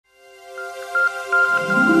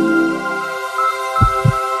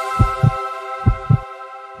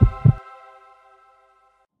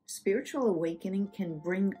spiritual awakening can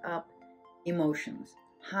bring up emotions,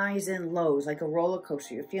 highs and lows, like a roller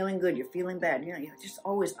coaster. You're feeling good, you're feeling bad, you know, you're just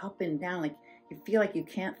always up and down, like you feel like you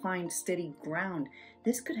can't find steady ground.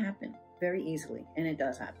 This could happen very easily, and it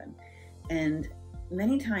does happen. And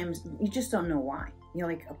many times you just don't know why. You're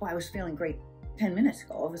like, oh, I was feeling great 10 minutes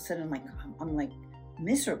ago. All of a sudden, I'm like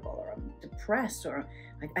miserable, or I'm depressed, or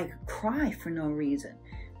I could cry for no reason,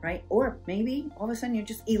 right? Or maybe all of a sudden you're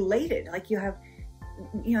just elated, like you have,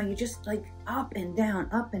 you know, you're just like up and down,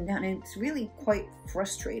 and it's really quite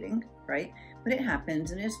frustrating, right? But it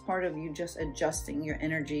happens, and it's part of you just adjusting your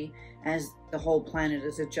energy as the whole planet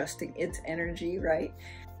is adjusting its energy, right?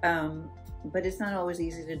 But it's not always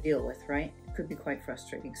easy to deal with, right? It could be quite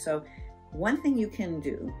frustrating. So one thing you can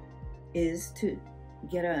do is to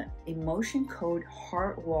get an emotion code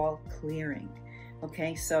heart wall clearing.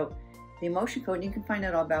 Okay, so the emotion code, you can find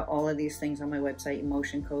out about all of these things on my website: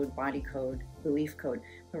 emotion code, body code, belief code.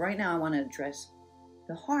 But right now I want to address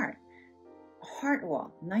the heart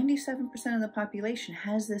wall. 97% of the population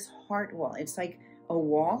has this heart wall. It's like a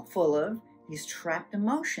wall full of these trapped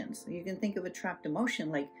emotions. You can think of a trapped emotion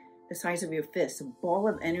like the size of your fist, a ball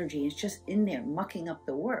of energy. It's just in there mucking up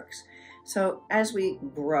the works. So as we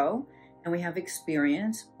grow and we have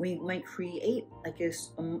experience, we might create like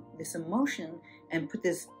this emotion and put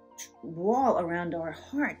this wall around our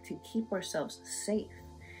heart to keep ourselves safe.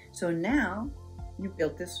 So now you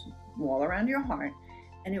built this wall around your heart,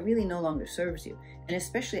 and it really no longer serves you. And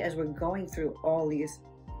especially as we're going through all these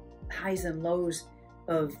highs and lows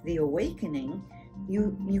of the awakening,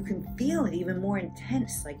 you can feel it even more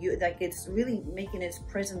intense, like it's really making its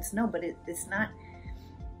presence known, but it's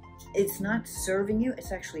not serving you,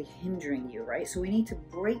 it's actually hindering you, right? So we need to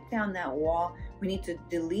break down that wall. We need to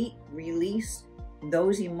delete, release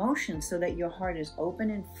those emotions so that your heart is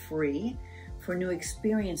open and free for new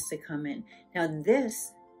experience to come in. Now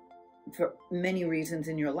this, for many reasons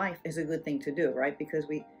in your life, is a good thing to do, right? Because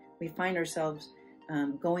we find ourselves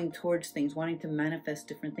going towards things, wanting to manifest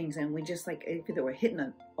different things, and we just like either we're hitting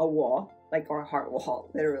a wall, like our heart wall,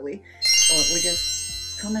 literally, or we're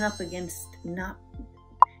just coming up against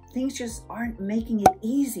things just aren't making it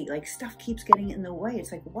easy. Like stuff keeps getting in the way.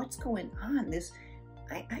 It's like, what's going on?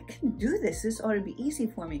 I can do this. This ought to be easy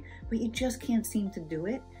for me, but you just can't seem to do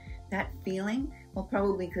it. That feeling, well,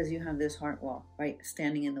 probably because you have this heart wall, right,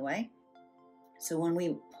 standing in the way. So when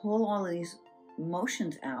we pull all of these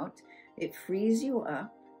emotions out, it frees you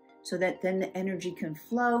up so that then the energy can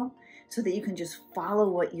flow, so that you can just follow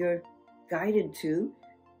what you're guided to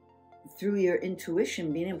through your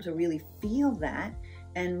intuition, being able to really feel that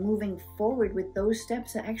and moving forward with those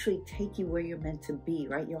steps that actually take you where you're meant to be,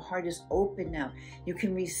 right? Your heart is open now. You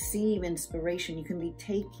can receive inspiration. You can be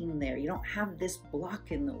taking there. You don't have this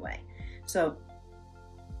block in the way. So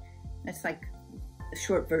that's like a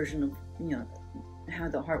short version of, you know, how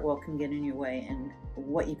the heart wall can get in your way and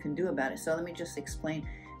what you can do about it. So let me just explain.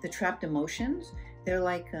 The trapped emotions, they're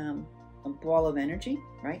like a ball of energy,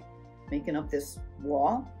 right? Making up this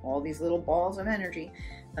wall, all these little balls of energy,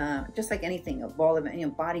 just like anything, a ball of, you know,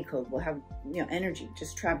 body code will have, you know, energy,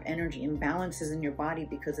 just trapped energy, imbalances in your body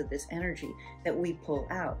because of this energy that we pull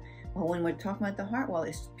out. Well, when we're talking about the heart wall,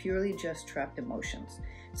 it's purely just trapped emotions.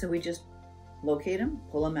 So we just locate them,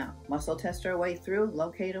 pull them out, muscle test our way through,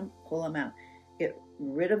 locate them, pull them out, get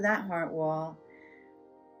rid of that heart wall,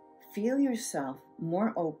 feel yourself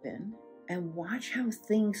more open, and watch how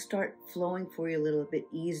things start flowing for you a little bit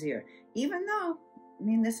easier. Even though, I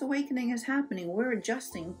mean, this awakening is happening, we're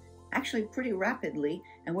adjusting actually pretty rapidly,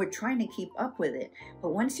 and we're trying to keep up with it.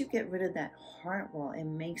 But once you get rid of that heart wall, it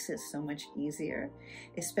makes it so much easier,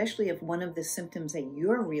 especially if one of the symptoms that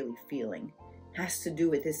you're really feeling has to do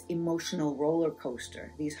with this emotional roller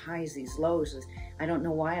coaster, these highs, these lows. I don't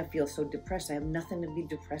know why I feel so depressed. I have nothing to be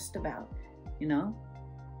depressed about, you know,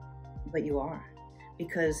 but you are.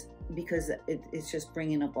 Because it's just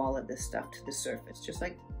bringing up all of this stuff to the surface, just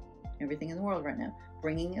like everything in the world right now,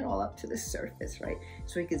 bringing it all up to the surface, right?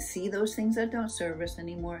 So we can see those things that don't serve us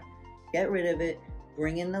anymore, get rid of it,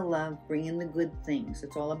 bring in the love, bring in the good things.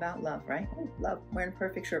 It's all about love, right? Oh, love. I'm wearing a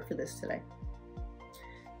perfect shirt for this today.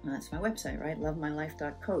 That's my website, right?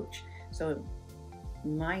 lovemylife.coach. So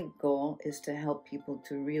my goal is to help people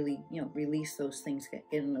to really, you know, release those things that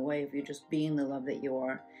get in the way of you just being the love that you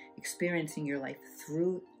are, experiencing your life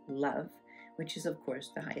through love, which is, of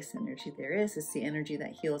course, the highest energy there is. It's the energy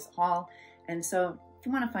that heals all. And so if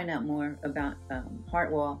you want to find out more about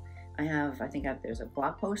Heart Wall, there's a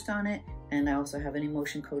blog post on it, and I also have an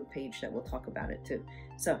emotion code page that will talk about it too.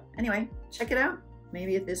 So anyway, check it out.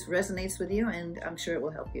 Maybe if this resonates with you, and I'm sure it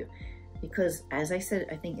will help you. Because as I said,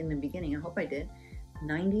 I think in the beginning, I hope I did,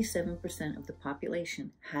 97% of the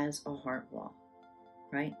population has a heart wall,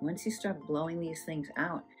 right? Once you start blowing these things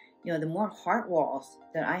out, you know, the more heart walls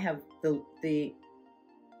that I have the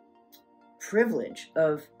privilege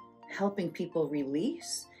of helping people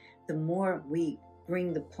release, the more we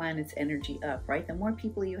bring the planet's energy up, right? The more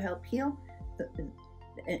people you help heal,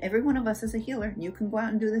 every one of us is a healer. You can go out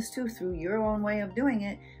and do this too through your own way of doing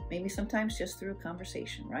it. Maybe sometimes just through a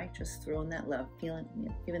conversation, right? Just throwing that love, feeling, you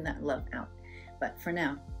know, giving that love out. But for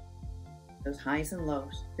now, those highs and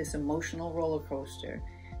lows, this emotional roller coaster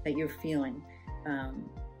that you're feeling,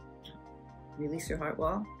 release your heart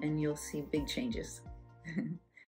wall and you'll see big changes.